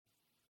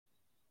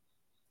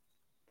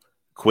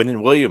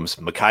Quinnen Williams,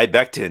 Mekhi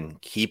Becton,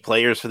 key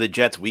players for the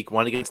Jets week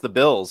one against the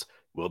Bills.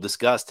 We'll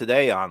discuss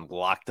today on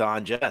Locked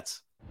On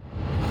Jets.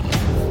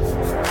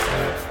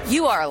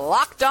 You are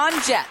Locked On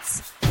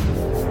Jets,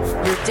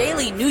 your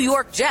daily New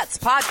York Jets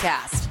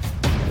podcast.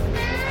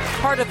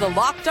 Part of the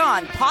Locked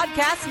On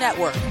Podcast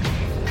Network,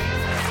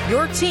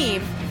 your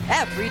team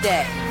every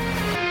day.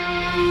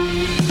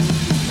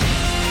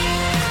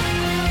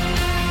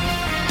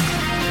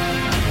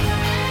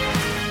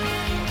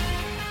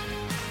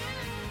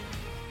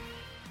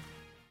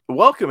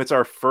 Welcome. It's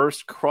our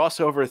first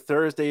crossover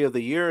Thursday of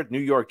the year. New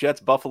York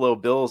Jets, Buffalo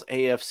Bills,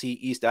 AFC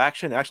East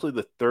action. Actually,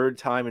 the third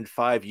time in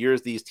 5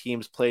 years these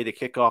teams play to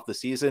kick off the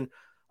season.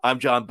 I'm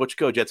John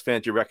Butchko. Jets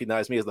fans, you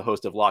recognize me as the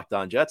host of Locked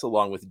On Jets,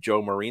 along with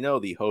Joe Marino,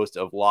 the host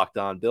of Locked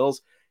On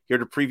Bills, here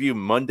to preview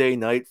Monday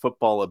Night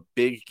Football, a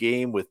big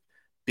game with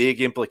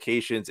big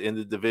implications in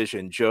the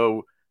division.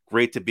 Joe,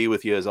 great to be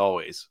with you as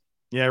always.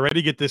 Yeah, ready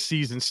to get this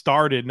season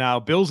started. Now,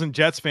 Bills and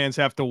Jets fans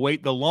have to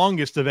wait the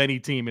longest of any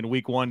team in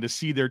week one to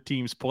see their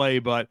teams play,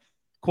 but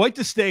quite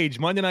the stage.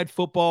 Monday Night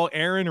Football,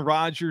 Aaron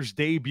Rodgers'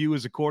 debut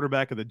as a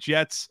quarterback of the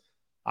Jets.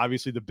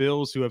 Obviously, the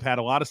Bills, who have had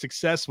a lot of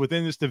success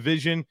within this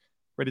division,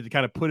 ready to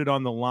kind of put it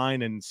on the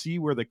line and see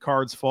where the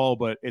cards fall,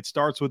 but it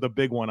starts with a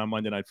big one on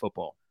Monday Night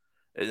Football.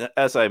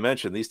 As I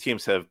mentioned, these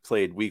teams have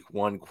played week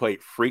one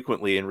quite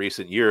frequently in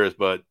recent years,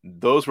 but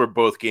those were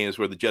both games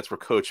where the Jets were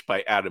coached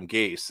by Adam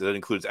Gase. That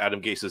includes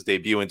Adam Gase's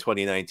debut in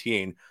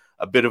 2019,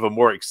 a bit of a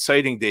more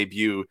exciting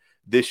debut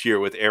this year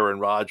with Aaron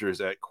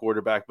Rodgers at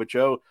quarterback. But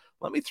Joe,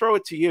 let me throw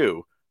it to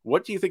you.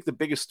 What do you think the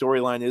biggest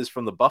storyline is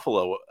from the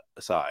Buffalo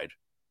side?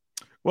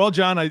 Well,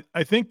 John,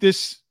 I think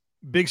this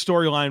big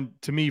storyline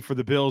to me for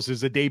the Bills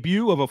is the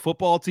debut of a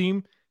football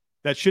team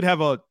that should have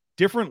a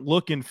different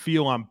look and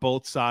feel on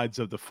both sides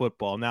of the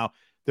football. Now,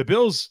 the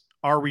Bills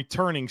are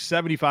returning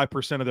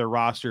 75% of their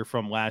roster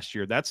from last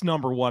year. That's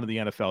number one in the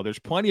NFL. There's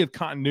plenty of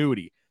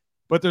continuity,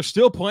 but there's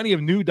still plenty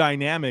of new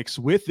dynamics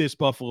with this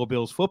Buffalo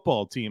Bills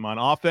football team. On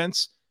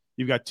offense,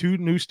 you've got two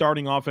new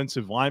starting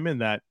offensive linemen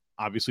that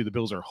obviously the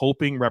Bills are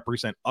hoping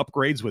represent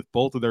upgrades with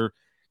both of their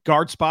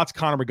guard spots,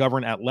 Connor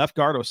McGovern at left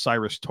guard,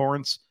 O'Cyrus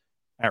Torrence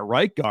at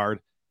right guard.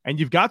 And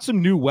you've got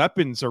some new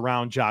weapons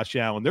around Josh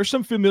Allen. There's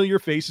some familiar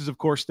faces, of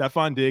course,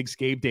 Stephon Diggs,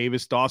 Gabe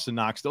Davis, Dawson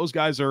Knox. Those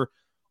guys are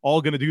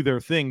all going to do their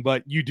thing.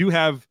 But you do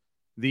have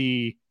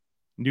the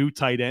new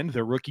tight end,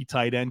 the rookie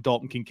tight end,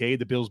 Dalton Kincaid.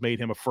 The Bills made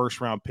him a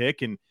first-round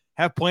pick and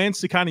have plans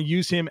to kind of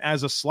use him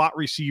as a slot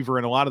receiver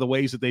in a lot of the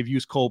ways that they've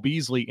used Cole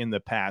Beasley in the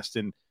past.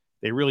 And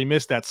they really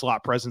missed that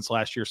slot presence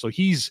last year. So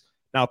he's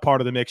now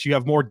part of the mix. You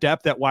have more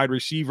depth at wide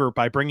receiver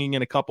by bringing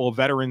in a couple of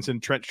veterans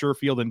in Trent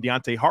Sherfield and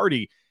Deontay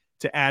Hardy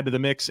to add to the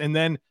mix. And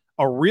then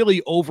a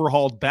really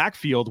overhauled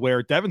backfield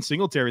where Devin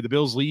Singletary, the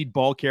Bills' lead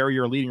ball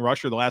carrier, leading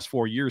rusher the last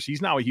 4 years,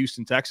 he's now a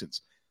Houston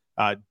Texans.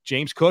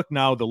 James Cook,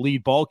 now the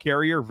lead ball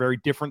carrier, very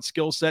different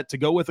skill set to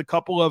go with a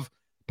couple of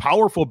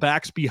powerful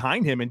backs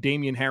behind him and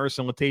Damian Harris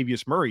and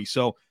Latavius Murray.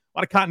 So a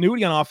lot of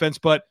continuity on offense,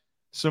 but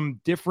some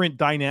different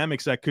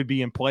dynamics that could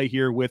be in play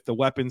here with the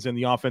weapons and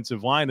the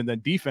offensive line. And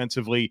then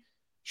defensively,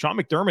 Sean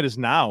McDermott is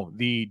now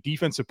the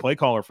defensive play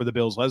caller for the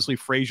Bills. Leslie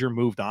Frazier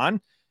moved on.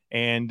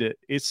 And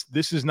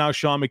this is now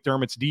Sean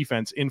McDermott's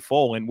defense in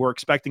full, and we're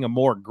expecting a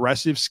more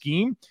aggressive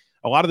scheme.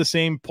 A lot of the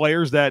same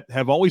players that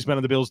have always been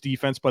on the Bills'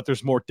 defense, but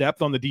there's more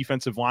depth on the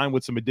defensive line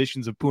with some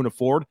additions of Poona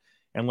Ford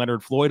and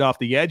Leonard Floyd off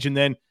the edge. And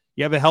then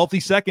you have a healthy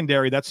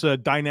secondary. That's a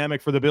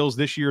dynamic for the Bills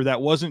this year that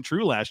wasn't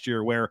true last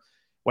year, where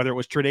whether it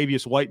was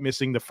Tre'Davious White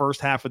missing the first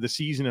half of the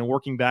season and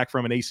working back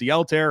from an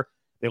ACL tear,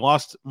 they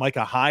lost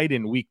Micah Hyde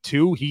in week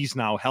 2. He's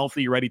now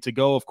healthy, ready to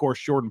go. Of course,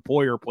 Jordan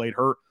Poyer played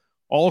hurt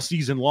all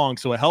season long.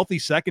 So a healthy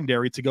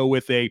secondary to go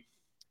with a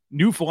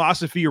new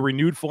philosophy, a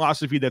renewed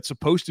philosophy that's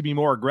supposed to be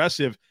more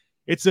aggressive.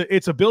 It's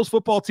a Bills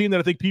football team that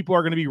I think people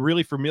are going to be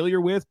really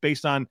familiar with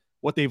based on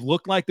what they've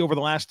looked like over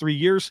the last 3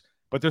 years.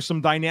 But there's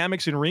some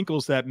dynamics and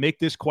wrinkles that make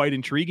this quite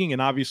intriguing.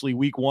 And obviously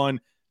week one,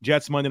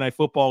 Jets Monday Night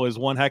Football is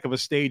one heck of a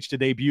stage to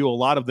debut a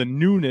lot of the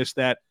newness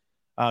that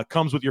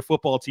comes with your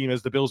football team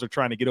as the Bills are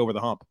trying to get over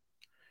the hump.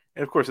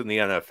 And of course, in the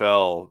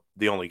NFL,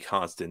 the only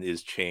constant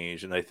is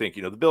change. And I think,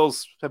 the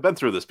Bills have been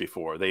through this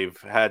before. I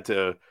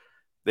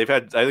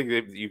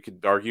think you could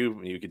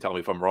argue, you can tell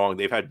me if I'm wrong,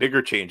 they've had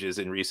bigger changes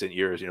in recent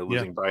years,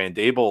 losing Brian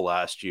Daboll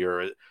last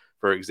year,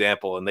 for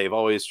example, and they've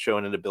always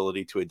shown an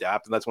ability to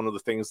adapt. And that's one of the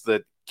things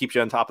that keeps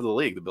you on top of the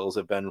league. The Bills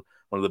have been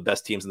one of the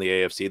best teams in the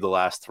AFC the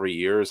last 3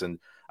 years. And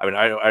I mean,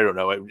 I don't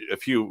know. A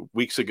few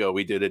weeks ago,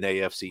 we did an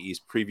AFC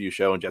East preview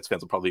show, and Jets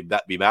fans will probably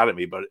be mad at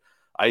me, but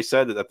I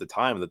said at the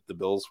time that the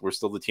Bills were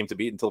still the team to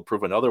beat until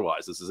proven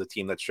otherwise. This is a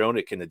team that's shown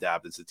it can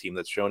adapt. It's a team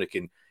that's shown it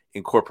can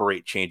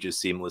incorporate changes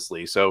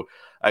seamlessly. So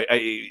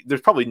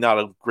there's probably not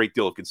a great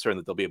deal of concern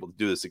that they'll be able to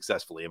do this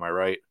successfully. Am I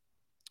right?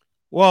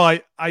 Well,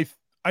 I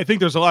think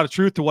there's a lot of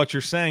truth to what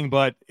you're saying,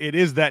 but it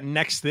is that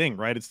next thing,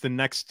 right? It's the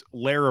next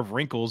layer of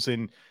wrinkles,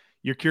 and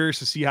you're curious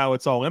to see how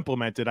it's all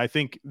implemented. I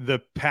think the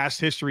past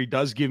history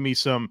does give me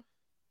some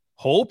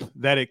hope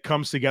that it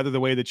comes together the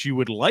way that you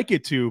would like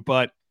it to,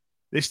 but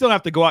they still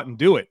have to go out and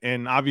do it.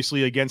 And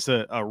obviously against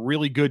a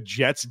really good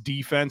Jets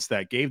defense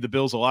that gave the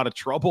Bills a lot of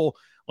trouble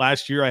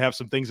last year. I have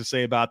some things to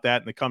say about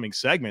that in the coming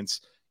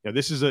segments.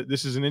 This is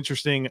an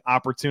interesting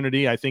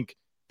opportunity. I think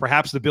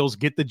perhaps the Bills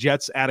get the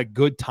Jets at a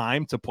good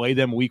time to play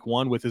them week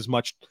one with as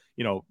much,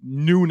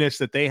 newness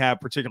that they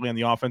have, particularly on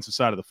the offensive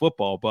side of the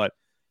football. But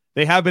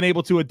they have been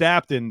able to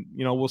adapt, and,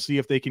 we'll see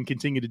if they can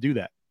continue to do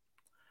that.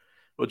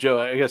 Well, Joe,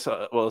 I guess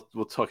we'll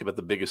talk about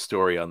the biggest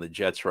story on the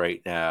Jets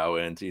right now,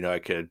 and I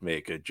could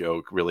make a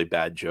joke, really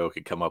bad joke,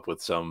 and come up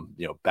with some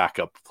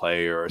backup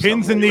player or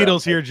pins and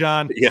needles here,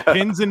 John. Yeah,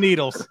 pins and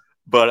needles.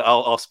 But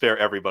I'll spare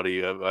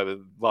everybody.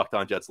 Locked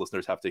On Jets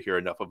listeners have to hear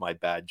enough of my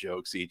bad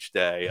jokes each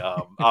day.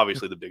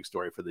 Obviously, the big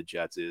story for the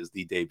Jets is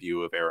the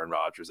debut of Aaron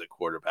Rodgers at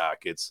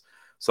quarterback. It's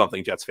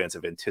something Jets fans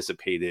have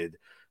anticipated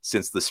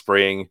since the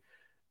spring.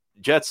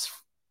 Jets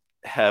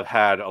have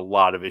had a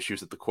lot of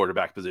issues at the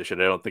quarterback position.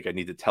 I don't think I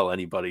need to tell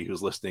anybody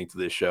who's listening to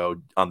this show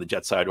on the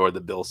Jet side or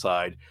the Bill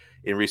side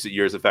in recent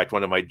years. In fact,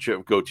 one of my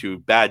go-to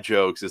bad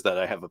jokes is that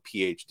I have a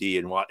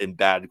PhD in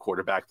bad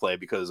quarterback play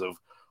because of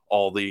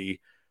all the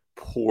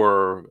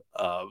poor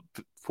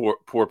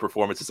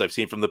performances I've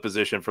seen from the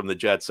position from the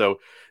Jets. So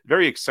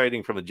very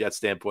exciting from a Jets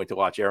standpoint to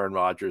watch Aaron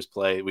Rodgers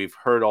play. We've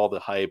heard all the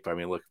hype. I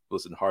mean,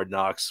 listen, Hard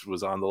Knocks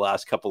was on the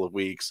last couple of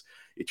weeks.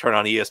 You turn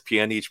on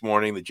ESPN each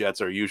morning, the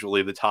Jets are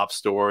usually the top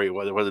story,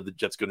 whether the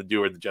Jets going to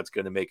do or the Jets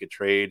going to make a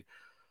trade.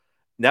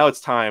 Now it's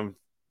time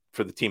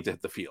for the team to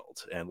hit the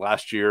field. And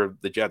last year,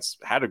 the Jets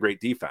had a great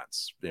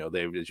defense. They,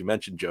 as you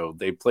mentioned, Joe,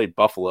 they played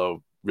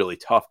Buffalo really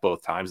tough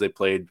both times. They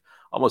played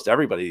almost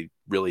everybody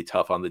really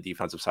tough on the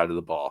defensive side of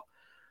the ball.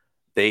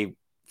 They,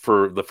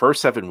 for the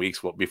first 7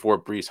 weeks,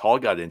 before Breece Hall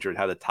got injured,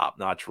 had a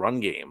top-notch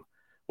run game.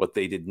 What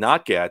they did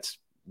not get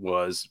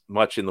was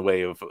much in the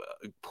way of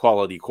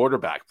quality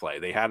quarterback play.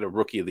 They had a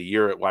rookie of the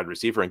year at wide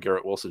receiver in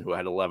Garrett Wilson, who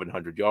had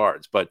 1,100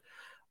 yards. But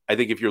I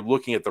think if you're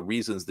looking at the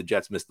reasons the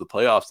Jets missed the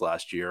playoffs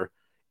last year,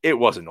 it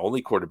wasn't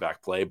only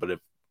quarterback play,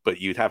 but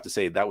you'd have to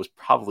say that was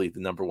probably the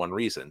number one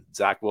reason.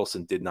 Zach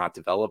Wilson did not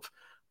develop.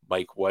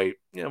 Mike White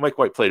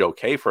played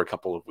okay for a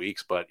couple of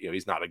weeks, but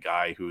he's not a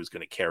guy who's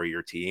going to carry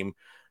your team.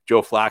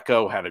 Joe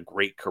Flacco had a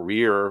great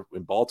career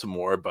in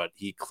Baltimore, but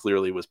he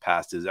clearly was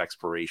past his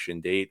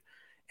expiration date.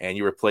 And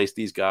you replace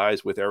these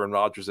guys with Aaron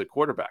Rodgers at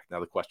quarterback.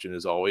 Now the question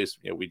is always,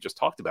 we just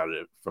talked about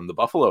it from the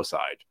Buffalo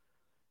side.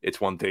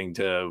 It's one thing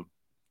to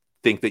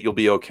think that you'll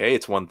be okay.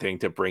 It's one thing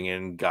to bring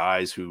in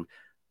guys who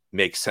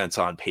make sense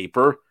on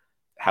paper.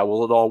 How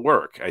will it all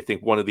work? I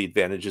think one of the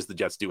advantages the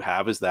Jets do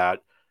have is that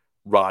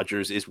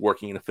Rodgers is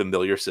working in a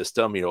familiar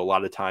system. A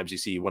lot of times you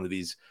see one of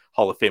these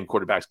Hall of Fame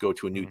quarterbacks go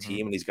to a new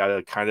team and he's got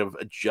to kind of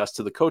adjust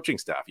to the coaching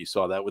staff. You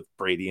saw that with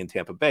Brady in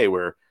Tampa Bay,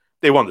 where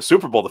they won the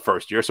Super Bowl the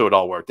first year, so it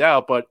all worked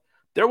out. But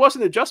there was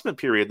an adjustment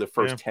period the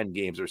first 10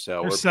 games or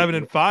so. They're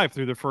 7-5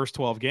 through the first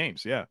 12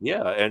 games. Yeah.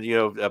 Yeah. And,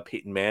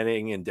 Peyton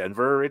Manning in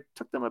Denver, it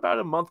took them about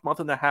a month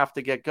and a half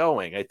to get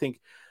going. I think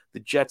the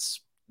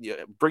Jets,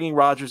 bringing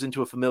Rodgers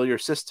into a familiar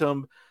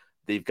system,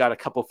 they've got a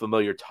couple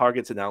familiar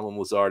targets in Allen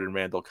Lazard and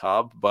Randall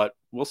Cobb, but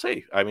we'll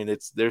see. I mean,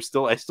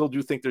 I still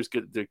do think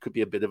there could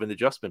be a bit of an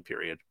adjustment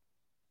period.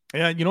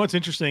 Yeah. What's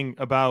interesting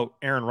about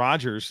Aaron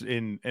Rodgers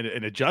in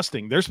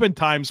adjusting, there's been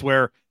times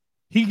where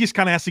he just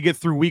kind of has to get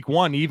through week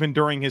one, even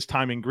during his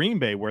time in Green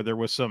Bay, where there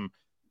was some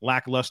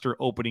lackluster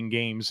opening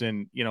games.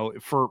 And,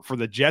 for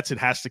the Jets, it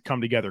has to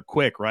come together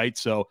quick, right?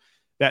 So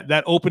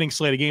that opening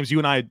slate of games, you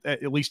and I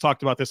at least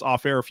talked about this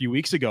off air a few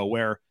weeks ago,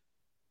 where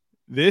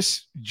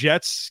this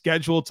Jets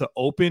schedule to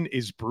open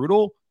is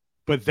brutal,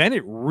 but then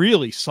it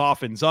really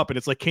softens up. And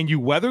it's like, can you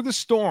weather the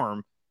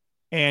storm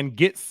and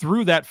get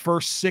through that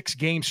first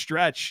 6-game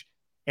stretch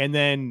and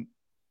then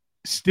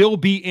still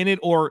be in it?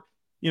 Or,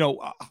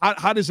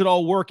 how does it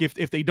all work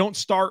if they don't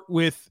start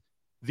with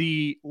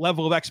the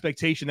level of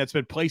expectation that's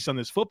been placed on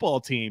this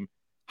football team?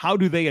 How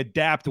do they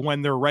adapt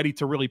when they're ready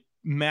to really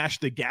mash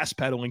the gas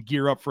pedal and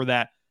gear up for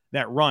that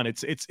run?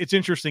 It's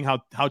interesting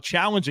how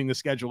challenging the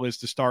schedule is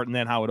to start and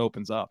then how it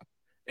opens up.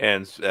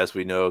 And as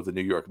we know, the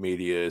New York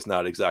media is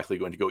not exactly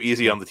going to go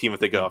easy on the team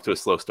if they get off to a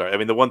slow start. I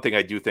mean, the one thing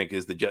I do think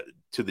is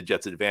to the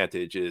Jets'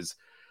 advantage is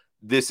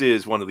this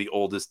is one of the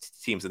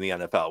oldest teams in the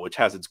NFL, which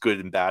has its good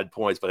and bad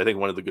points. But I think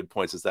one of the good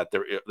points is that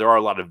there are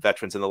a lot of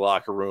veterans in the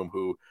locker room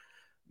who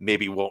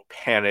maybe won't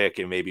panic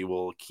and maybe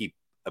will keep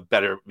a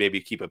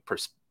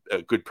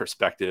good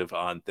perspective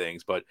on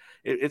things. But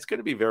it's going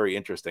to be very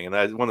interesting.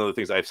 And one of the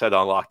things I've said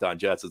on Locked On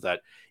Jets is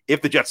that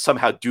if the Jets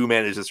somehow do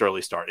manage this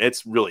early start,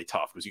 it's really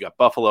tough because you got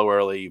Buffalo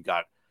early, you've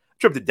got a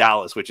trip to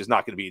Dallas, which is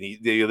not going to be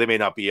they may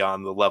not be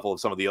on the level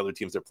of some of the other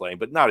teams they're playing,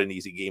 but not an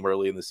easy game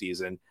early in the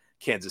season.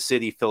 Kansas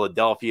City,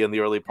 Philadelphia in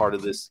the early part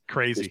of this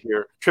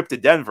year. Trip to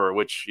Denver,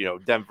 which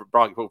Denver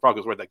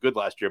Broncos weren't that good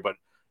last year, but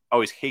I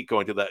always hate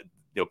going to that,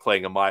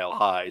 playing a mile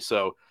high.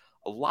 So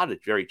a lot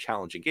of very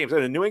challenging games.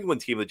 And a New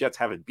England team the Jets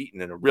haven't beaten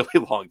in a really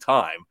long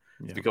time.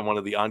 It's become one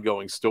of the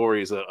ongoing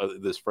stories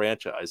of this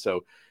franchise. So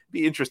it'd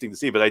be interesting to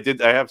see. But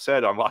I have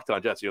said on Locked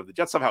On Jets, if the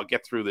Jets somehow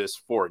get through this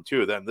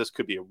 4-2, then this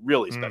could be a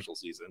really special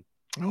season.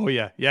 Oh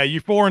yeah. Yeah. You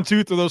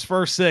 4-2 through those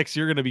first 6,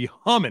 you're going to be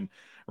humming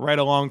right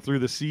along through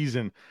the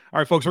season. All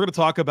right, folks, we're going to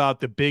talk about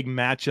the big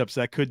matchups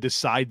that could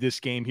decide this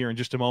game here in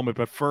just a moment.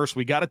 But first,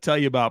 we got to tell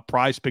you about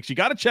Prize Picks. You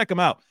got to check them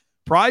out.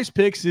 Prize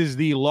Picks is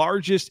the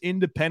largest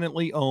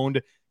independently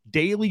owned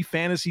daily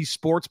fantasy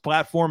sports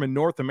platform in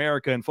North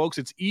America. And folks,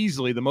 it's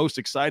easily the most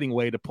exciting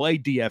way to play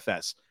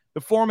DFS.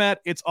 The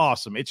format, it's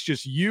awesome. It's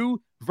just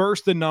you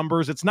versus the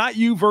numbers. It's not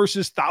you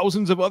versus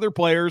thousands of other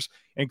players,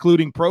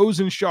 including pros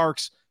and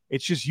sharks.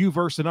 It's just you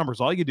versus the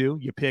numbers. All you do,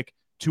 you pick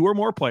 2 or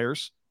more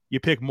players, you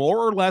pick more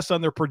or less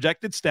on their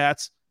projected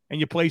stats, and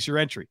you place your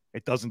entry.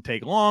 It doesn't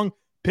take long.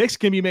 Picks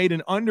can be made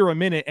in under a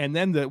minute, and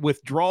then the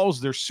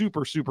withdrawals, they're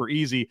super, super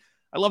easy.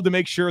 I love to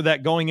make sure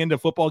that going into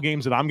football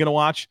games that I'm going to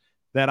watch,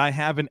 that I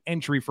have an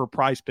entry for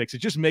Prize Picks. It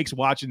just makes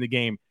watching the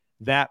game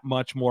that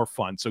much more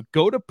fun. So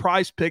go to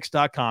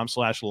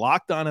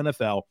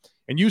prizepicks.com/LockedOnNFL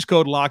and use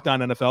code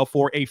LockedOnNFL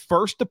for a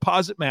first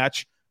deposit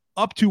match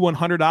up to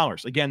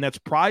 $100. Again, that's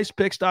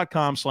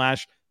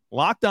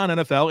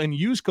prizepicks.com/LockedOnNFL and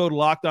use code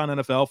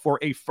LockedOnNFL for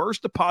a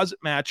first deposit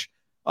match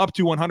up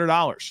to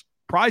 $100.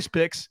 Prize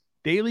Picks,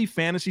 daily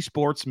fantasy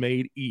sports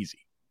made easy.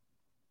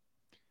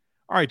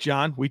 All right,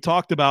 John, we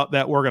talked about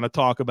that. We're going to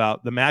talk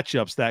about the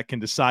matchups that can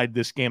decide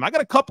this game. I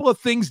got a couple of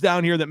things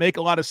down here that make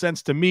a lot of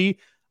sense to me.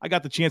 I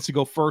got the chance to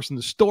go first in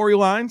the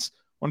storylines.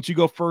 Why don't you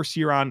go first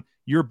here on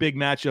your big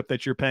matchup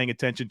that you're paying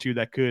attention to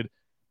that could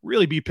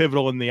really be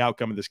pivotal in the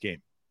outcome of this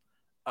game?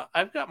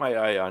 I've got my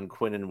eye on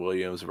Quinnen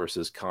Williams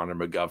versus Connor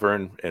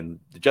McGovern, and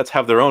the Jets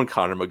have their own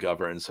Connor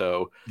McGovern.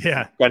 So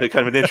yeah, kind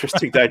of an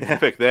interesting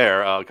dynamic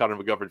there. Connor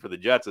McGovern for the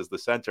Jets as the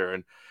center.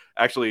 And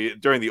actually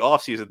during the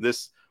offseason,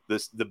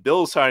 the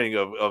Bills signing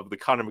of the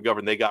Connor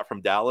McGovern they got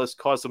from Dallas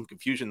caused some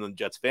confusion in the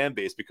Jets fan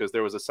base because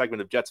there was a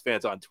segment of Jets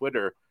fans on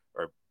Twitter,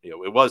 or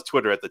it was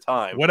Twitter at the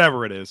time,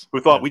 whatever it is,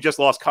 who thought we just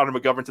lost Connor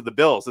McGovern to the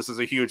Bills. This is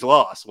a huge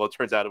loss. Well, it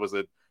turns out it was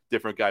a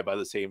different guy by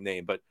the same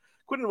name. But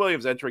Quinnen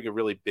Williams entering a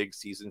really big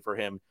season for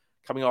him,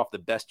 coming off the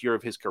best year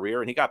of his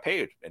career, and he got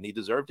paid, and he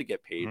deserved to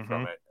get paid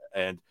from it.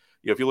 And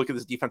if you look at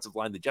this defensive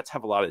line, the Jets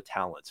have a lot of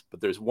talent, but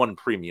there's one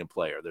premium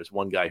player. There's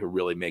one guy who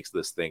really makes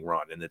this thing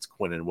run, and it's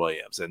Quinnen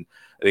Williams. And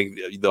I think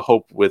the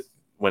hope with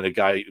when a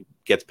guy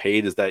gets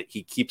paid is that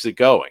he keeps it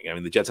going. I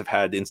mean, the Jets have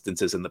had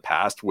instances in the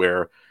past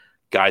where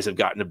guys have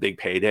gotten a big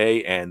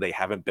payday and they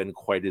haven't been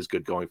quite as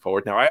good going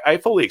forward. Now, I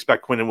fully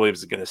expect Quinnen Williams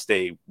is going to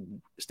stay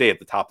at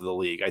the top of the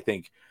league. I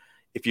think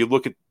if you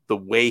look at the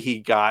way he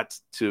got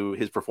to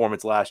his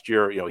performance last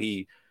year,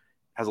 he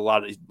has a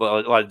lot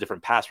of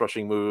different pass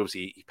rushing moves.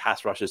 He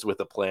pass rushes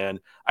with a plan.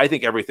 I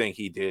think everything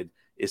he did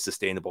is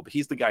sustainable, but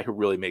he's the guy who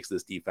really makes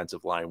this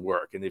defensive line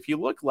work. And if you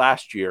look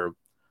last year,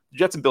 the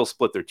Jets and Bills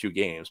split their 2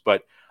 games,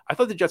 but I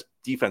thought the Jets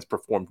defense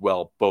performed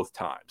well both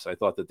times. I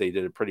thought that they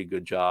did a pretty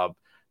good job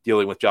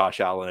dealing with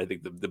Josh Allen. I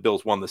think the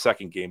Bills won the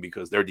second game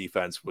because their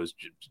defense was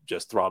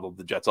just throttled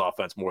the Jets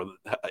offense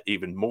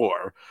even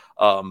more.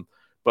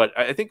 But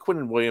I think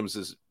Quinnen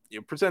Williams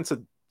presents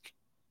a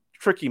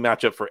tricky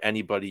matchup for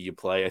anybody you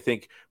play. I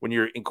think when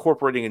you're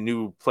incorporating a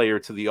new player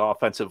to the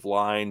offensive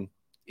line,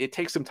 it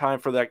takes some time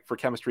for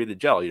chemistry to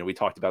gel. We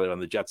talked about it on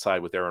the Jets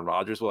side with Aaron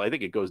Rodgers. Well, I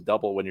think it goes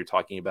double when you're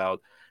talking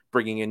about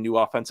bringing in new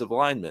offensive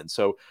linemen.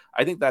 So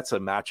I think that's a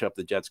matchup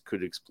the Jets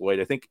could exploit.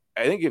 I think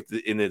if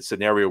in a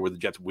scenario where the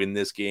Jets win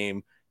this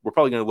game, we're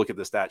probably going to look at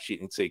the stat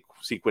sheet and see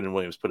Quinnen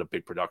Williams put up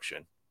big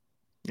production.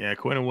 Yeah,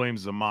 Quinnen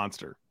Williams is a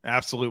monster,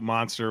 absolute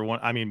monster. One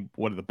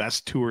of the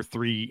best 2 or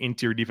 3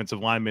 interior defensive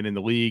linemen in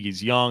the league.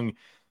 He's young,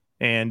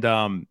 and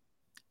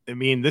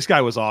this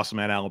guy was awesome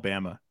at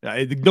Alabama.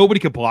 Nobody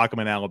could block him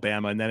in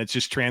Alabama, and then it's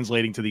just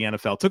translating to the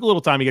NFL. Took a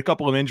little time. He got a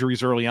couple of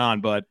injuries early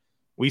on, but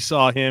we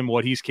saw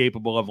what he's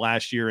capable of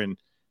last year, and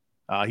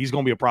he's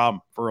going to be a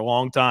problem for a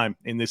long time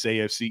in this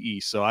AFC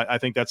East. So I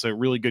think that's a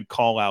really good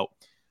call out.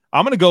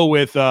 I'm going to go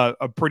with a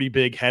pretty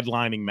big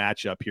headlining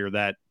matchup here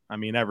that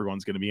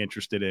everyone's going to be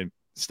interested in.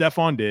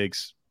 Stephon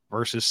Diggs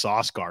versus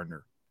Sauce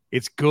Gardner.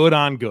 It's good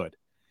on good.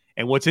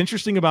 And what's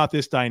interesting about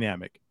this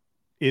dynamic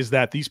is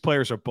that these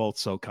players are both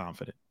so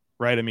confident,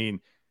 right?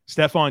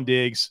 Stephon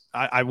Diggs,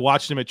 I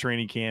watched him at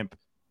training camp.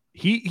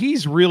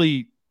 He's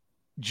really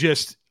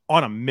just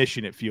on a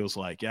mission, it feels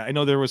like. I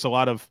know there was a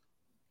lot of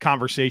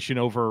conversation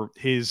over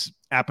his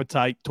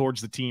appetite towards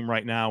the team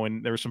right now,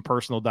 and there are some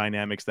personal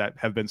dynamics that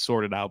have been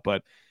sorted out,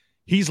 but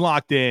he's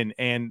locked in,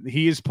 and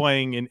he is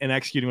playing and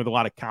executing with a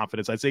lot of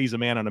confidence. I'd say he's a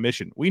man on a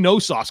mission. We know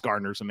Sauce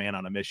Gardner's a man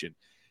on a mission,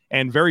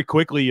 and very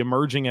quickly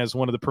emerging as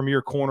one of the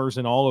premier corners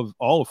in all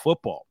of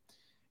football.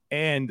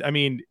 And I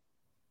think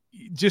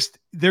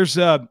there's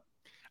a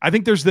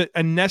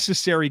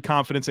necessary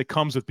confidence that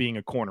comes with being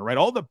a corner, right?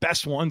 All the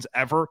best ones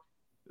ever,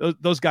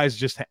 those guys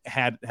just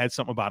had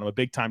something about them, a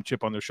big time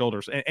chip on their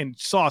shoulders, and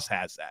Sauce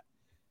has that.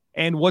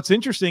 And what's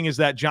interesting is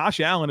that Josh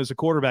Allen as a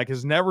quarterback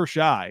is never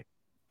shy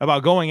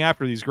about going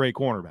after these great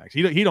cornerbacks.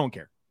 He don't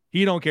care.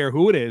 He don't care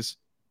who it is.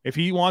 If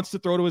he wants to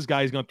throw to his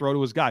guy, he's going to throw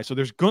to his guy. So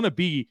there's going to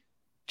be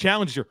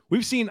challenges here.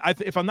 We've seen,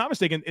 if I'm not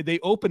mistaken, they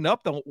opened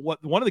up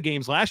one of the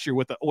games last year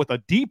with a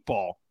deep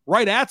ball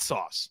right at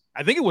Sauce.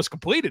 I think it was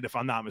completed, if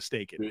I'm not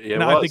mistaken. Yeah,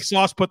 now I think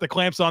Sauce put the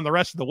clamps on the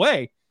rest of the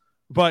way.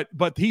 but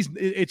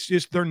it's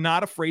just they're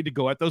not afraid to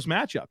go at those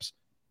matchups.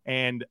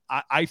 And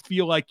I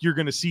feel like you're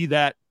going to see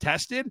that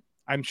tested.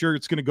 I'm sure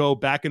it's going to go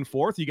back and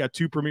forth. You got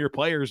two premier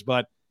players,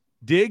 but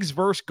Diggs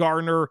versus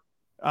Gardner,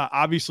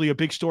 obviously a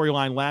big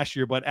storyline last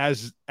year. But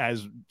as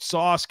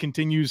Sauce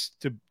continues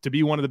to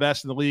be one of the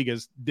best in the league,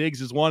 as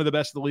Diggs is one of the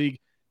best in the league,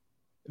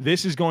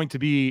 this is going to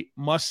be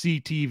must-see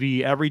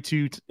TV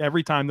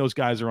every time those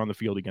guys are on the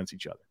field against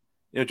each other.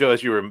 Joe,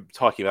 as you were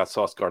talking about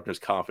Sauce Gardner's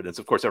confidence,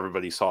 of course,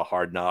 everybody saw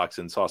Hard Knocks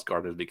and Sauce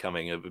Gardner's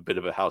becoming a bit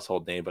of a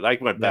household name. But I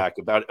went back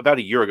about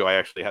a year ago. I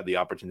actually had the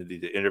opportunity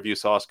to interview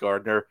Sauce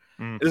Gardner.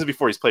 This is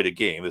before he's played a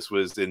game. This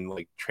was in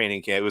like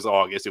training camp. It was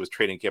August. It was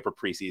training camp or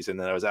preseason.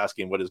 And I was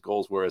asking what his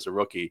goals were as a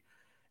rookie.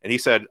 And he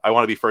said, I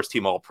want to be first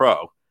team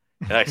All-Pro.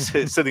 And I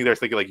sitting there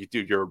thinking like,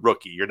 dude, you're a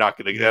rookie. You're not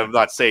going to, I'm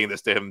not saying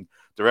this to him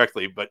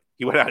directly, but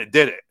he went out and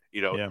did it.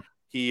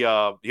 He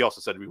also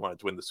said we wanted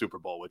to win the Super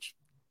Bowl, which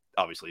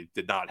obviously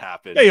did not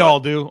happen. They all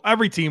do.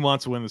 Every team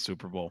wants to win the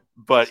Super Bowl.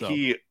 But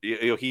it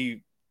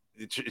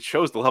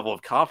shows the level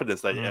of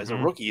confidence that as a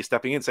rookie, he's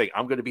stepping in saying,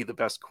 I'm going to be the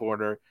best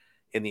corner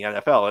in the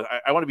NFL. And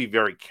I want to be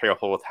very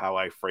careful with how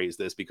I phrase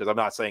this, because I'm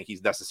not saying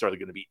he's necessarily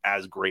going to be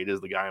as great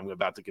as the guy I'm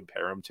about to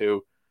compare him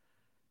to.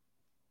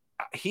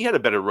 He had a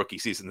better rookie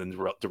season than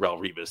Darrelle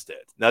Revis did.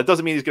 Now, it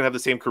doesn't mean he's going to have the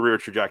same career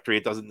trajectory.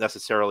 It doesn't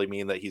necessarily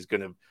mean that he's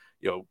going to,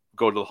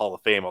 go to the Hall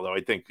of Fame, although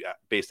I think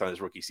based on his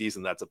rookie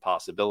season, that's a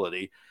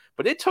possibility.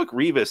 But it took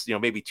Revis,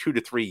 maybe 2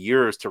 to 3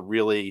 years to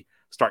really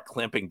start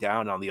clamping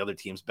down on the other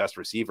team's best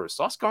receivers.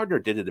 Sauce Gardner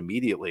did it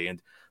immediately.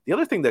 And the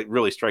other thing that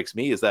really strikes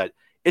me is that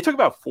it took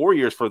about 4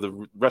 years for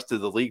the rest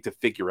of the league to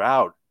figure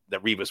out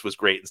that Revis was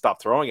great and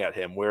stop throwing at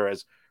him.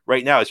 Whereas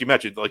right now, as you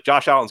mentioned, like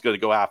Josh Allen's going to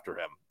go after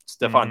him.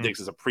 Stephon Diggs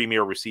is a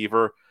premier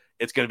receiver.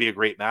 It's going to be a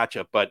great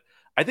matchup. But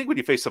I think when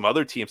you face some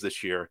other teams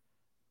this year,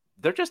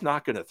 they're just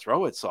not going to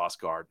throw at Sauce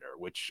Gardner,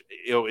 which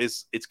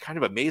it's kind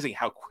of amazing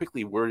how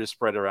quickly word is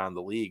spread around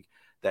the league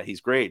that he's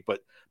great.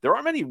 But there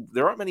aren't many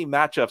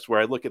matchups where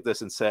I look at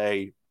this and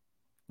say,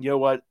 you know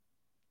what,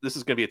 this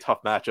is going to be a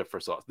tough matchup for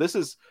Sauce. This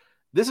is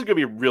going to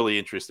be a really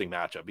interesting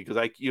matchup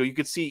because you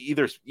could see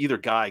either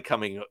guy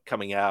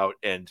coming out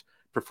and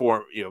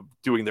perform,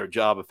 doing their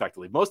job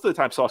effectively. Most of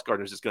the time, Sauce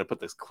Gardner is just going to put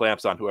the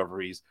clamps on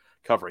whoever he's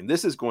covering.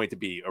 This is going to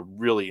be a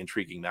really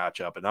intriguing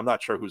matchup, and I'm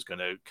not sure who's going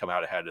to come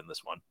out ahead in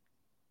this one.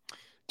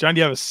 John, do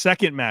you have a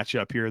second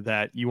matchup here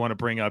that you want to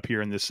bring up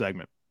here in this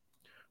segment?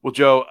 Well,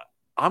 Joe,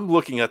 I'm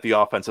looking at the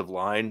offensive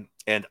line,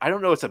 and I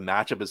don't know it's a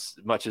matchup as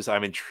much as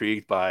I'm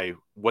intrigued by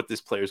what this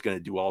player is going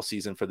to do all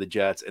season for the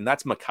Jets, and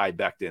that's Mekhi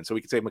Becton. So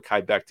we could say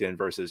Mekhi Becton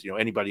versus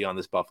anybody on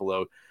this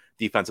Buffalo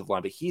defensive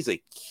line, but he's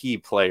a key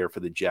player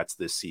for the Jets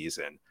this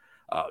season.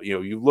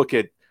 You look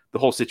at the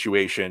whole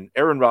situation.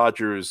 Aaron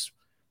Rodgers,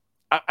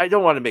 I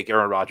don't want to make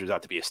Aaron Rodgers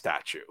out to be a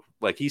statue.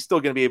 Like, he's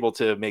still going to be able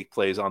to make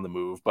plays on the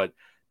move, but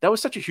that was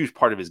such a huge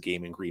part of his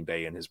game in Green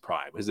Bay in his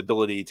prime, his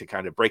ability to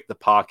kind of break the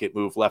pocket,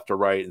 move left or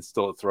right, and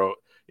still throw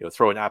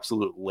an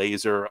absolute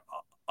laser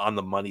on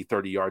the money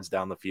 30 yards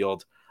down the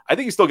field. I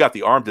think he's still got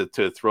the arm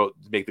to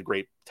make the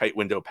great tight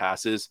window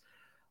passes.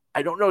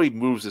 I don't know he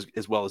moves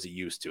as well as he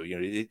used to.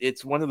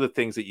 It's one of the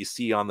things that you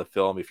see on the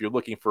film. If you're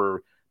looking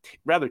for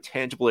rather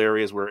tangible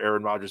areas where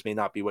Aaron Rodgers may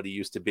not be what he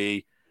used to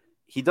be,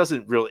 he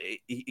doesn't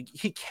really.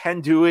 He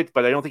can do it,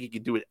 but I don't think he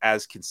can do it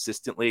as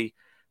consistently.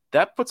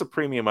 That puts a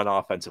premium on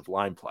offensive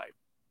line play.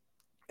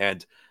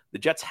 And the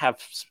Jets have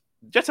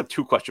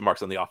two question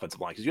marks on the offensive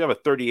line because you have a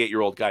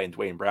 38-year-old guy in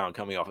Dwayne Brown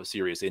coming off a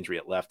serious injury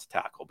at left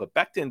tackle. But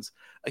Becton's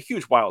a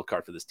huge wild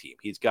card for this team.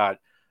 He's got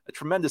a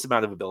tremendous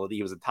amount of ability.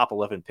 He was a top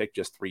 11 pick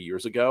just 3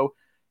 years ago.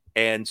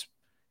 And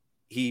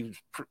he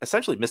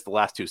essentially missed the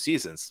last 2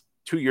 seasons.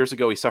 2 years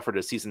ago, he suffered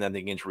a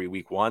season-ending injury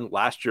week 1.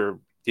 Last year,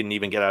 didn't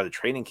even get out of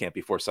training camp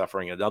before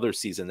suffering another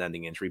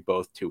season-ending injury,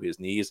 both to his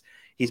knees.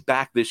 He's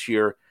back this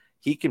year.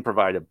 He can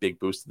provide a big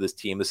boost to this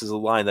team. This is a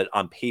line that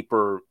on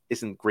paper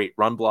isn't great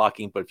run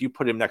blocking, but if you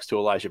put him next to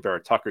Elijah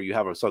Vera-Tucker, you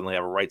suddenly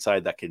have a right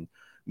side that can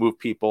move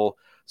people.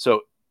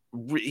 So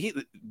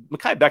Mekhi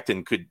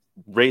Becton could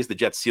raise the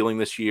Jets ceiling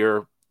this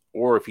year,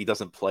 or if he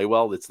doesn't play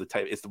well, it's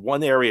the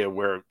one area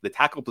where the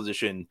tackle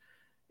position,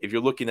 if you're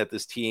looking at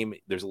this team,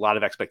 there's a lot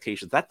of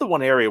expectations. That's the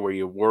one area where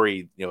you're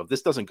worried, if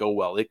this doesn't go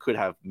well, it could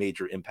have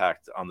major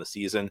impact on the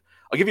season.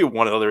 I'll give you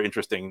one other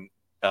interesting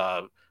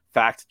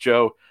fact,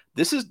 Joe.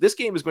 This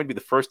game is going to be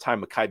the first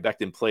time Mekhi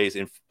Becton plays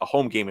in a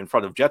home game in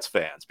front of Jets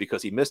fans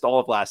because he missed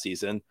all of last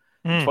season.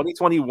 In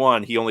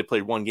 2021, he only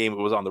played one game. It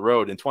was on the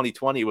road. In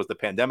 2020 was the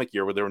pandemic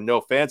year where there were no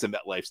fans in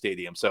MetLife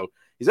Stadium. So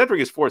he's entering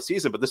his 4th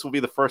season, but this will be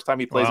the first time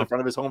he plays in front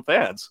of his home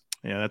fans.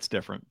 Yeah, that's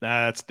different.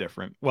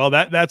 Well,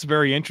 that's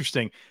very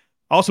interesting.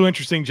 Also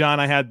interesting, John,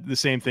 I had the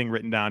same thing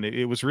written down.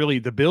 It was really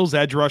the Bills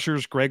edge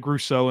rushers, Greg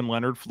Rousseau and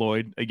Leonard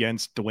Floyd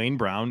against Dwayne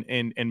Brown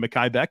and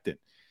Mekhi Becton.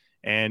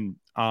 And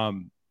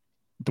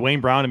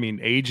Dwayne Brown,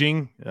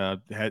 aging,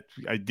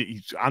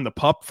 he's on the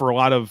pup for a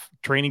lot of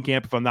training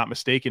camp, if I'm not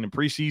mistaken, in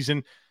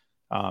preseason.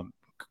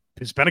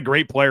 He's been a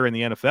great player in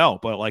the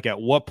NFL, but like at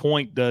what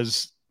point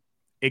does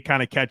it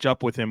kind of catch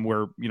up with him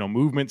where,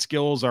 movement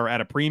skills are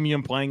at a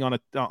premium playing on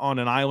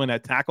an island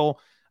at tackle?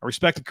 I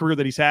respect the career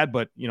that he's had,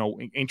 but,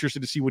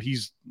 interested to see what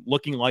he's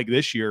looking like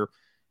this year.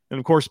 And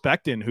of course,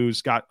 Becton,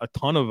 who's got a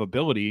ton of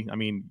ability. I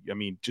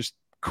mean, just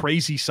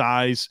crazy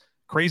size,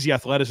 crazy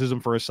athleticism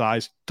for his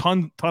size,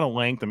 ton of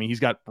length. I mean, he's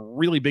got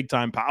really big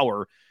time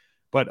power,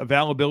 but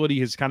availability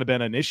has kind of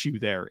been an issue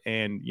there.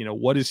 And,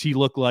 what does he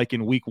look like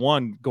in week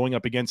one going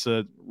up against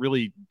a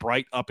really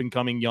bright up and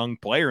coming young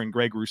player in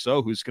Greg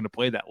Rousseau, who's going to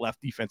play that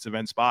left defensive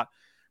end spot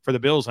for the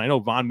Bills? I know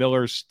Von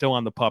Miller's still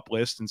on the PUP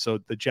list, and so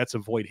the Jets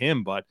avoid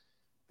him, but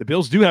the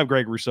Bills do have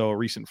Greg Rousseau, a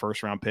recent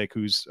first-round pick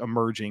who's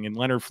emerging, and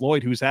Leonard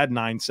Floyd, who's had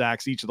 9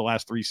 sacks each of the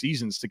last 3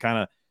 seasons to kind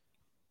of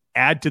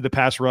add to the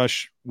pass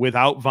rush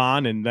without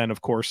Von. And then, of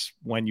course,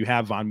 when you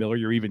have Von Miller,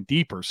 you're even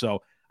deeper.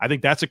 So I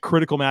think that's a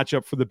critical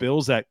matchup for the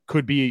Bills that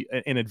could be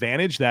an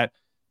advantage, that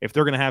if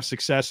they're going to have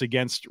success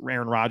against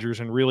Aaron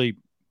Rodgers and really,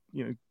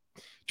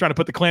 trying to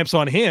put the clamps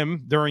on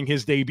him during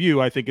his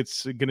debut, I think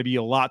it's going to be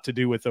a lot to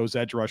do with those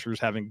edge rushers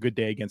having a good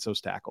day against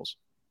those tackles.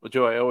 Well,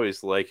 Joe, I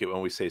always like it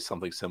when we say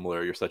something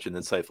similar. You're such an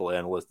insightful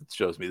analyst. It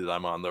shows me that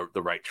I'm on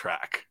the right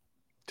track.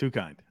 Too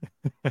kind.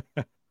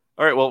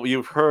 All right, well,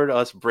 you've heard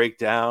us break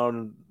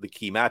down the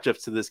key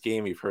matchups to this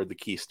game. You've heard the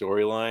key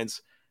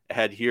storylines.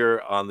 Ahead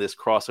here on this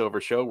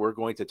crossover show, we're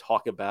going to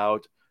talk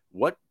about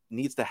what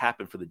needs to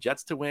happen for the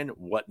Jets to win,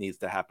 what needs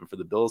to happen for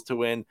the Bills to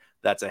win.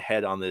 That's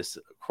ahead on this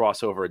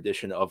crossover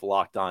edition of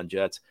Locked On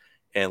Jets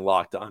and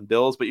Locked On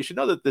Bills. But you should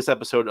know that this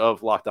episode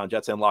of Locked On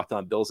Jets and Locked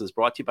On Bills is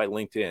brought to you by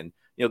LinkedIn.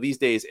 These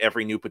days,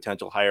 every new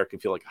potential hire can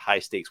feel like a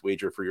high-stakes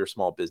wager for your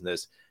small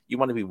business. You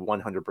want to be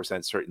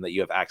 100% certain that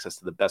you have access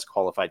to the best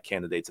qualified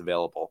candidates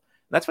available.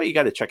 And that's why you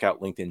got to check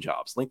out LinkedIn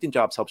Jobs. LinkedIn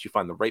Jobs helps you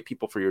find the right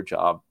people for your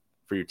job,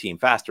 for your team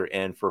faster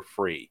and for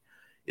free.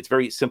 It's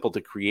very simple to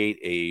create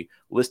a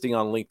listing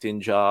on LinkedIn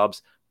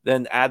Jobs,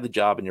 then add the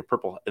job in the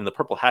purple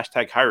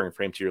hashtag hiring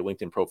frame to your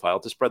LinkedIn profile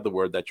to spread the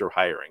word that you're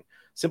hiring.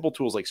 Simple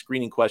tools like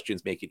screening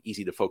questions make it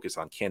easy to focus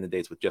on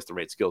candidates with just the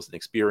right skills and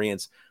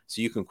experience,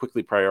 so you can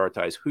quickly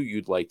prioritize who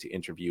you'd like to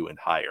interview and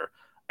hire.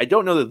 I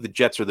don't know that the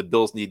Jets or the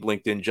Bills need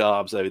LinkedIn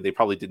Jobs. I mean, they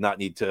probably did not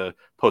need to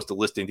post a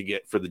listing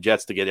for the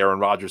Jets to get Aaron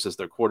Rodgers as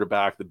their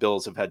quarterback. The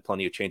Bills have had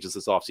plenty of changes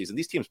this offseason.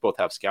 These teams both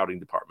have scouting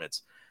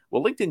departments.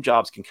 Well, LinkedIn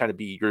Jobs can kind of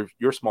be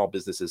your small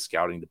business's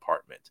scouting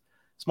department.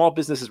 Small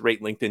businesses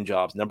rate LinkedIn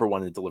Jobs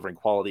 #1 in delivering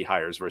quality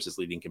hires versus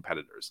leading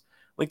competitors.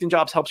 LinkedIn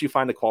Jobs helps you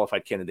find the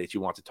qualified candidates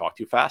you want to talk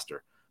to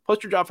faster.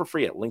 Post your job for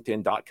free at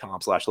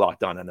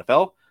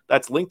linkedin.com/LockedOnNFL.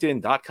 That's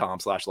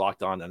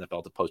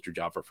linkedin.com/LockedOnNFL to post your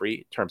job for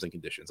free. Terms and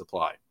conditions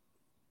apply.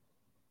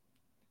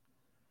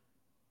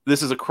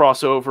 This is a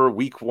crossover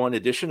week 1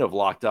 edition of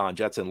Locked On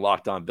Jets and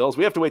Locked On Bills.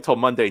 We have to wait till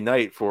Monday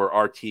night for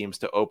our teams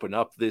to open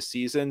up this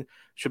season.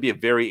 Should be a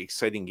very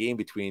exciting game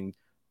between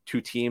two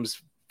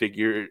teams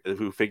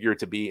who figure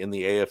to be in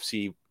the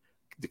AFC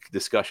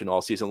discussion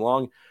all season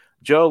long.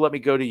 Joe, let me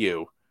go to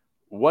you.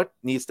 What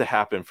needs to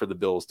happen for the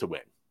Bills to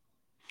win?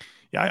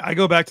 Yeah, I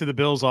go back to the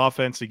Bills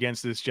offense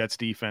against this Jets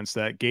defense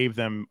that gave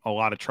them a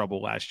lot of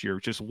trouble last year,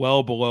 just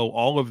well below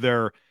all of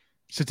their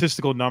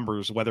statistical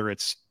numbers, whether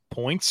it's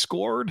points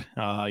scored.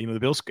 The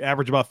Bills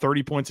average about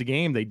 30 points a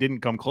game. They didn't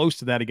come close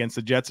to that against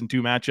the Jets in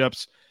 2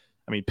 matchups.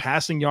 I mean,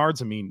 passing yards,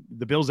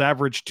 the Bills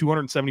averaged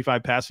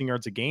 275 passing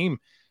yards a game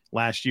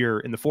last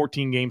year in the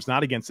 14 games,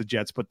 not against the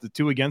Jets, but the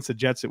 2 against the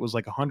Jets, it was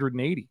like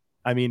 180.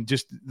 I mean,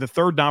 just the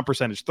third down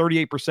percentage,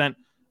 38%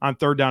 on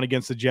third down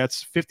against the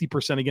Jets,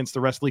 50% against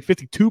the rest of the league,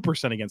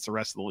 52% against the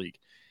rest of the league.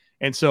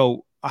 And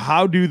so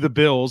how do the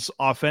Bills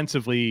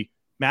offensively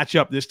match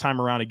up this time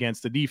around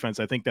against the defense?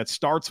 I think that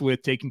starts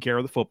with taking care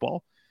of the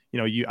football.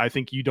 I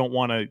think you don't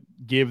want to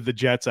give the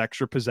Jets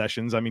extra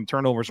possessions. I mean,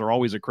 turnovers are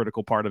always a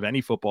critical part of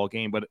any football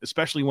game, but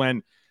especially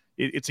when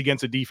it's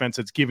against a defense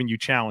that's giving you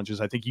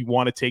challenges. I think you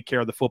want to take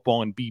care of the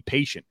football and be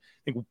patient.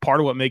 I think part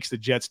of what makes the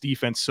Jets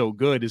defense so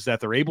good is that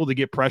they're able to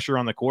get pressure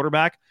on the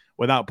quarterback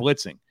without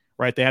blitzing,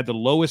 right? They had the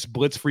lowest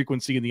blitz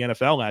frequency in the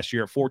NFL last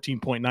year at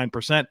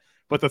 14.9%,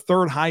 but the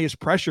third highest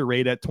pressure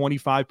rate at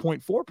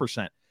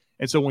 25.4%.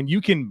 And so when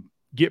you can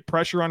get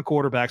pressure on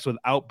quarterbacks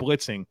without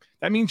blitzing,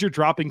 that means you're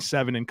dropping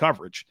 7 in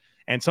coverage.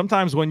 And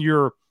sometimes when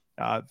you're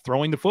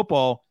throwing the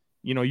football,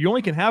 you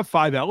only can have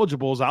 5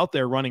 eligibles out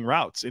there running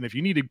routes. And if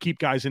you need to keep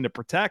guys in to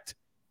protect,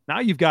 now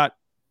you've got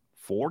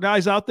 4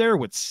 guys out there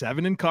with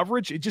 7 in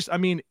coverage.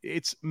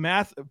 It's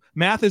math.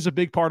 Math is a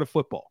big part of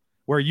football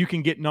where you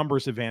can get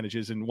numbers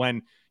advantages. And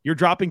when you're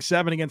dropping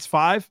 7 against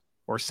 5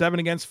 or 7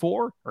 against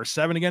 4 or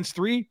 7 against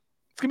 3,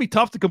 it's going to be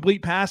tough to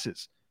complete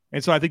passes.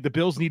 And so I think the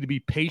Bills need to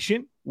be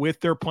patient with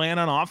their plan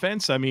on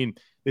offense. I mean,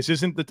 this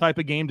isn't the type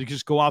of game to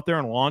just go out there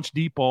and launch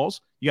deep balls.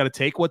 You got to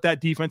take what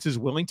that defense is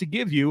willing to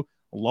give you,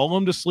 lull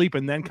them to sleep,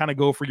 and then kind of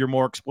go for your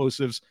more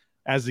explosives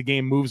as the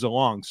game moves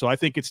along. So I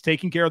think it's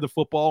taking care of the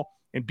football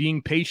and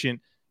being patient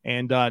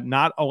and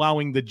not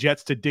allowing the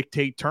Jets to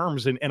dictate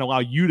terms and allow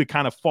you to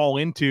kind of fall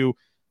into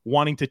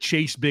wanting to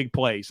chase big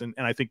plays. And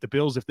I think the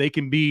Bills, if they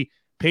can be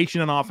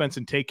patient on offense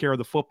and take care of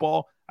the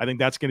football, I think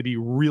that's going to be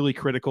really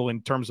critical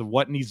in terms of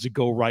what needs to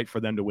go right for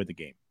them to win the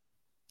game.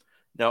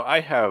 Now, I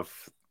have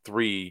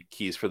 3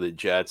 keys for the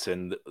Jets,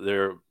 and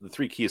the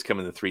 3 keys come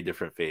in the 3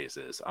 different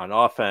phases. On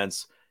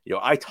offense,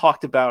 I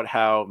talked about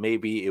how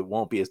maybe it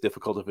won't be as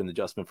difficult of an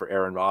adjustment for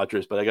Aaron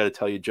Rodgers, but I got to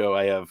tell you, Joe,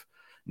 I have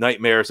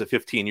nightmares of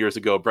 15 years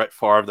ago. Brett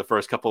Favre, the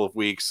first couple of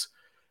weeks,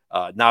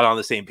 not on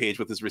the same page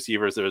with his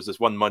receivers. There was this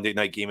one Monday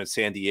night game in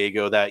San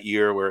Diego that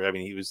year where, I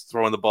mean, he was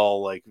throwing the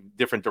ball like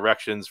different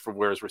directions from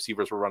where his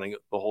receivers were running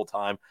the whole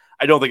time.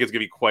 I don't think it's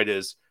going to be quite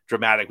as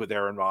dramatic with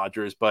Aaron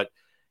Rodgers, but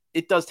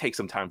it does take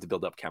some time to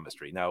build up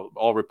chemistry. Now,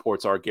 all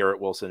reports are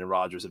Garrett Wilson and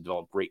Rodgers have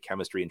developed great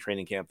chemistry in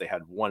training camp. They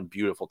had one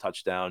beautiful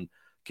touchdown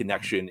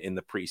connection in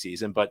the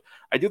preseason, but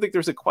I do think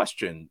there's a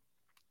question: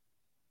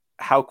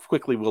 how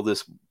quickly will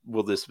this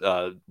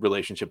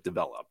relationship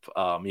develop?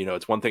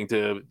 It's one thing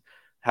to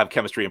have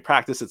chemistry in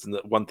practice. It's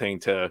one thing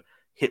to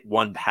hit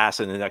one pass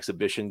in an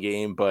exhibition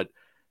game, but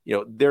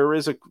you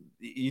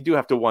do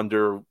have to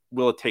wonder,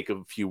 will it take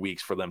a few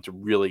weeks for them to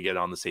really get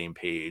on the same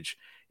page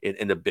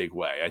in a big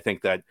way? I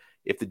think that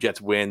if the Jets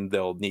win,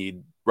 they'll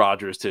need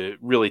Rodgers to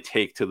really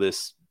take to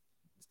this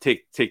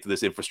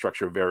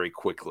infrastructure very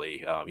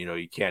quickly.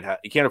 You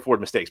can't afford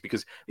mistakes,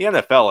 because the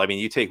NFL, I mean,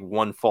 you take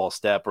one false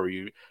step or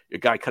your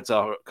guy cuts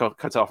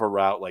off a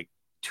route like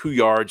 2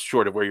 yards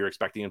short of where you're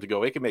expecting him to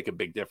go, it can make a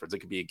big difference. It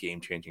could be a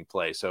game-changing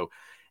play. So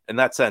in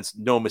that sense,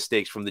 no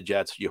mistakes from the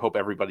Jets. You hope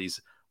everybody's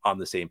on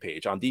the same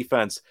page. On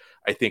defense,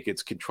 I think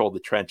it's controlled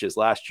the trenches.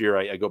 Last year,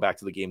 I go back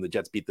to the game the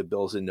Jets beat the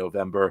Bills in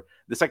November.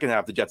 The second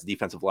half, the Jets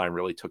defensive line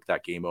really took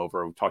that game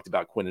over. We talked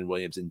about Quinnen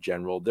Williams in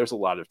general. There's a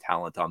lot of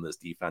talent on this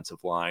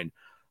defensive line.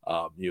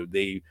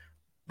 The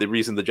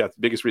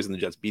biggest reason the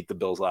Jets beat the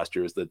Bills last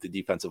year is that the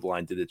defensive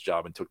line did its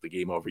job and took the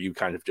game over. You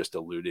kind of just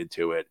alluded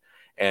to it.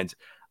 And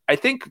I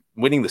think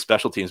winning the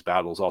special teams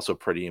battle is also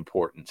pretty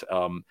important.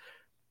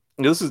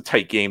 This is a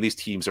tight game. These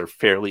teams are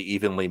fairly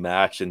evenly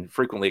matched, and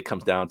frequently it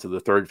comes down to the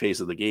third phase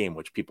of the game,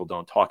 which people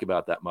don't talk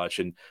about that much.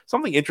 And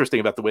something interesting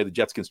about the way the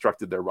Jets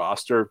constructed their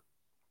roster,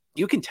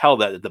 you can tell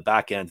that at the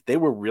back end, they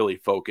were really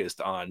focused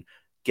on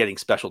getting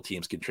special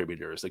teams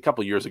contributors. A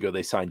couple of years ago,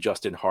 they signed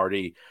Justin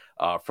Hardy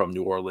from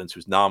New Orleans,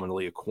 who's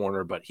nominally a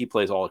corner, but he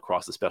plays all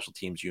across the special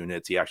teams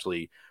units. He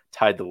actually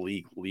tied for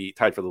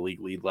the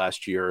league lead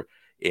last year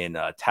in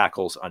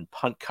tackles on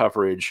punt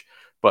coverage.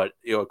 But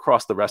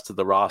across the rest of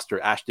the roster,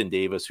 Ashton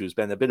Davis, who's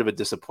been a bit of a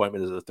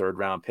disappointment as a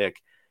third-round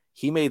pick,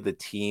 he made the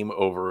team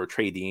over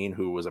Trey Dean,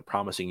 who was a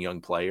promising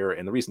young player.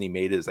 And the reason he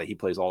made it is that he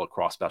plays all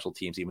across special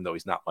teams, even though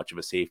he's not much of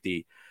a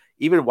safety.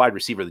 Even a wide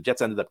receiver, the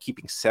Jets ended up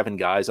keeping 7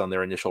 guys on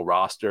their initial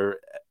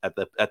roster at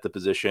the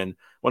position.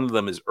 One of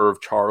them is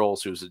Irv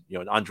Charles, who's an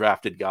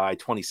undrafted guy,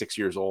 26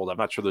 years old. I'm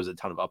not sure there's a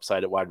ton of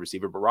upside at wide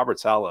receiver, but Robert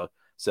Saleh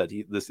said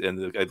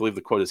I believe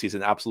the quote is, he's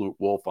an absolute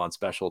wolf on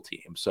special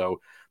teams.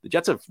 So the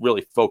Jets have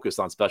really focused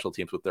on special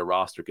teams with their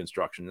roster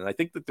construction. And I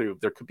think that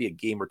there could be a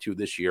game or two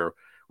this year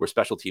where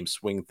special teams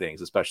swing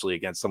things, especially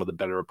against some of the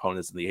better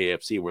opponents in the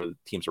AFC where the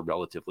teams are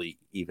relatively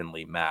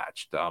evenly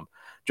matched.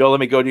 Joe, let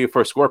me go to you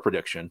for a score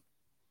prediction.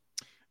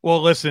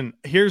 Well, listen,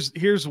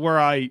 here's where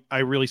I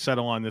really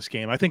settle on this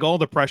game. I think all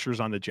the pressure's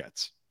on the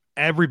Jets.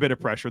 Every bit of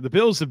pressure. The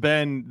Bills have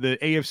been the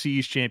AFC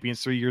East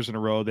champions 3 years in a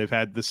row. They've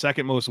had the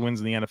second most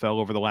wins in the NFL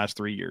over the last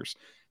 3 years.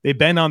 They've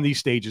been on these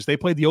stages. They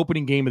played the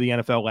opening game of the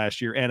NFL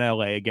last year in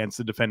LA against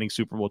the defending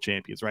Super Bowl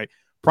champions, right?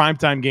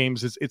 Primetime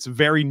games, it's a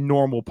very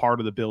normal part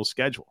of the Bills'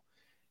 schedule.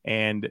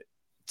 And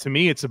to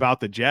me, it's about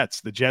the Jets.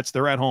 The Jets,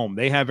 they're at home.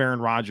 They have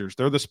Aaron Rodgers.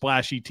 They're the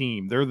splashy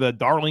team. They're the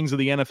darlings of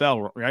the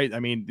NFL, right?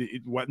 I mean,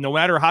 no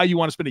matter how you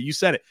want to spin it, you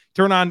said it.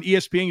 Turn on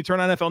ESPN, you turn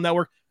on NFL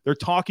Network, they're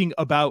talking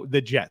about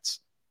the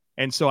Jets.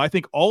 And so I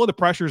think all of the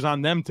pressure is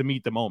on them to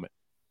meet the moment.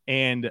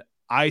 And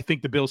I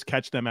think the Bills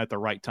catch them at the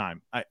right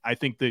time. I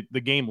think the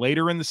game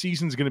later in the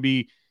season is going to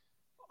be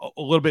a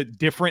little bit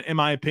different, in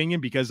my opinion,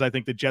 because I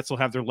think the Jets will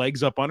have their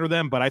legs up under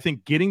them. But I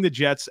think getting the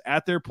Jets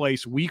at their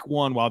place week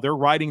 1 while they're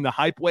riding the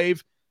hype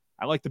wave,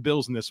 I like the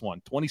Bills in this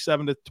one,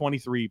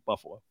 27-23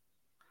 Buffalo.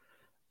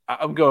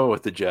 I'm going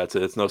with the Jets.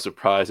 It's no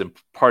surprise. And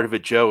part of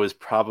it, Joe, is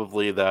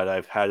probably that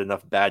I've had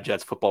enough bad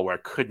Jets football where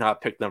I could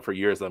not pick them for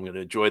years. I'm going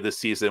to enjoy this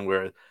season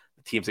where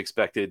the team's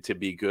expected to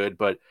be good.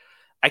 But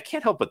I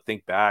can't help but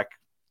think back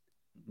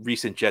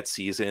recent Jets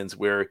seasons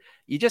where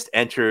you just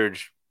entered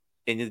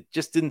and it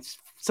just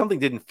something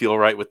didn't feel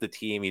right with the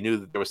team. You knew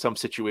that there was some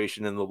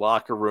situation in the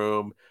locker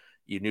room.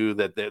 You knew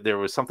that there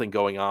was something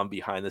going on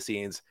behind the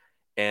scenes.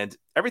 And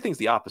everything's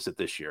the opposite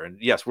this year. And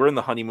yes, we're in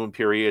the honeymoon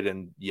period.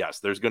 And yes,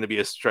 there's going to be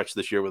a stretch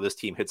this year where this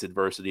team hits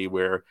adversity,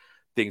 where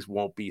things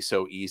won't be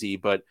so easy.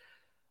 But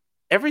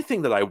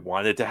everything that I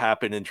wanted to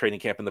happen in training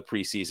camp in the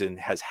preseason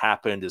has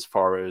happened, as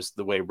far as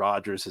the way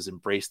Rodgers has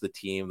embraced the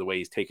team, the way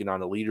he's taken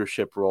on a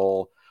leadership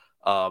role.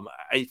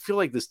 I feel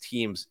like this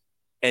team's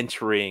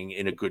entering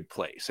in a good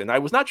place. And I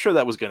was not sure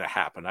that was going to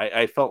happen.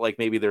 I felt like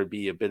maybe there'd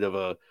be a bit of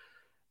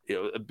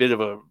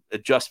a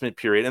adjustment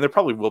period, and there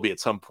probably will be at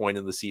some point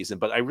in the season,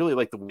 but I really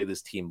like the way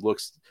this team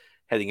looks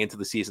heading into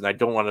the season. I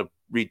don't want to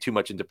read too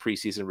much into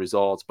preseason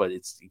results, but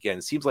it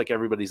seems like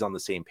everybody's on the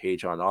same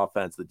page on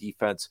offense. The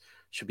defense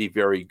should be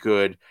very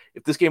good.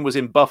 If this game was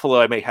in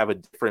Buffalo, I may have a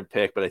different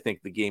pick, but I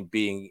think the game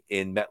being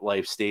in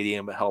MetLife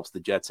Stadium helps the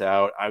Jets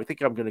out. I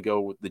think I'm going to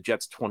go with the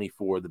Jets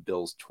 24, the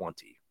Bills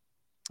 20.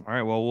 All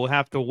right. Well, we'll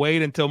have to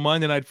wait until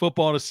Monday Night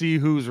Football to see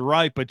who's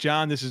right. But,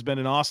 John, this has been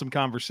an awesome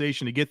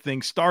conversation to get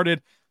things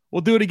started.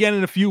 We'll do it again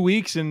in a few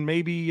weeks and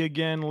maybe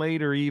again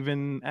later,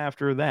 even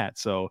after that.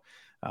 So,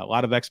 a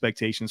lot of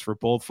expectations for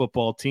both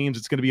football teams.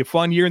 It's going to be a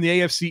fun year in the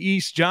AFC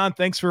East. John,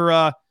 thanks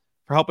for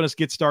helping us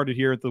get started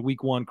here at the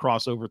Week 1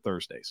 crossover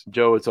Thursdays.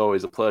 Joe, it's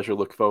always a pleasure.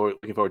 Looking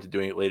forward to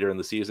doing it later in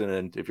the season.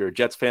 And if you're a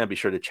Jets fan, be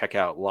sure to check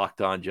out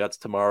Locked On Jets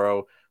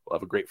tomorrow. We'll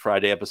have a great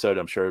Friday episode.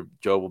 I'm sure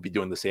Joe will be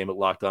doing the same at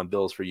Locked On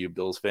Bills for you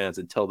Bills fans.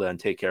 Until then,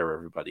 take care,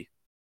 everybody.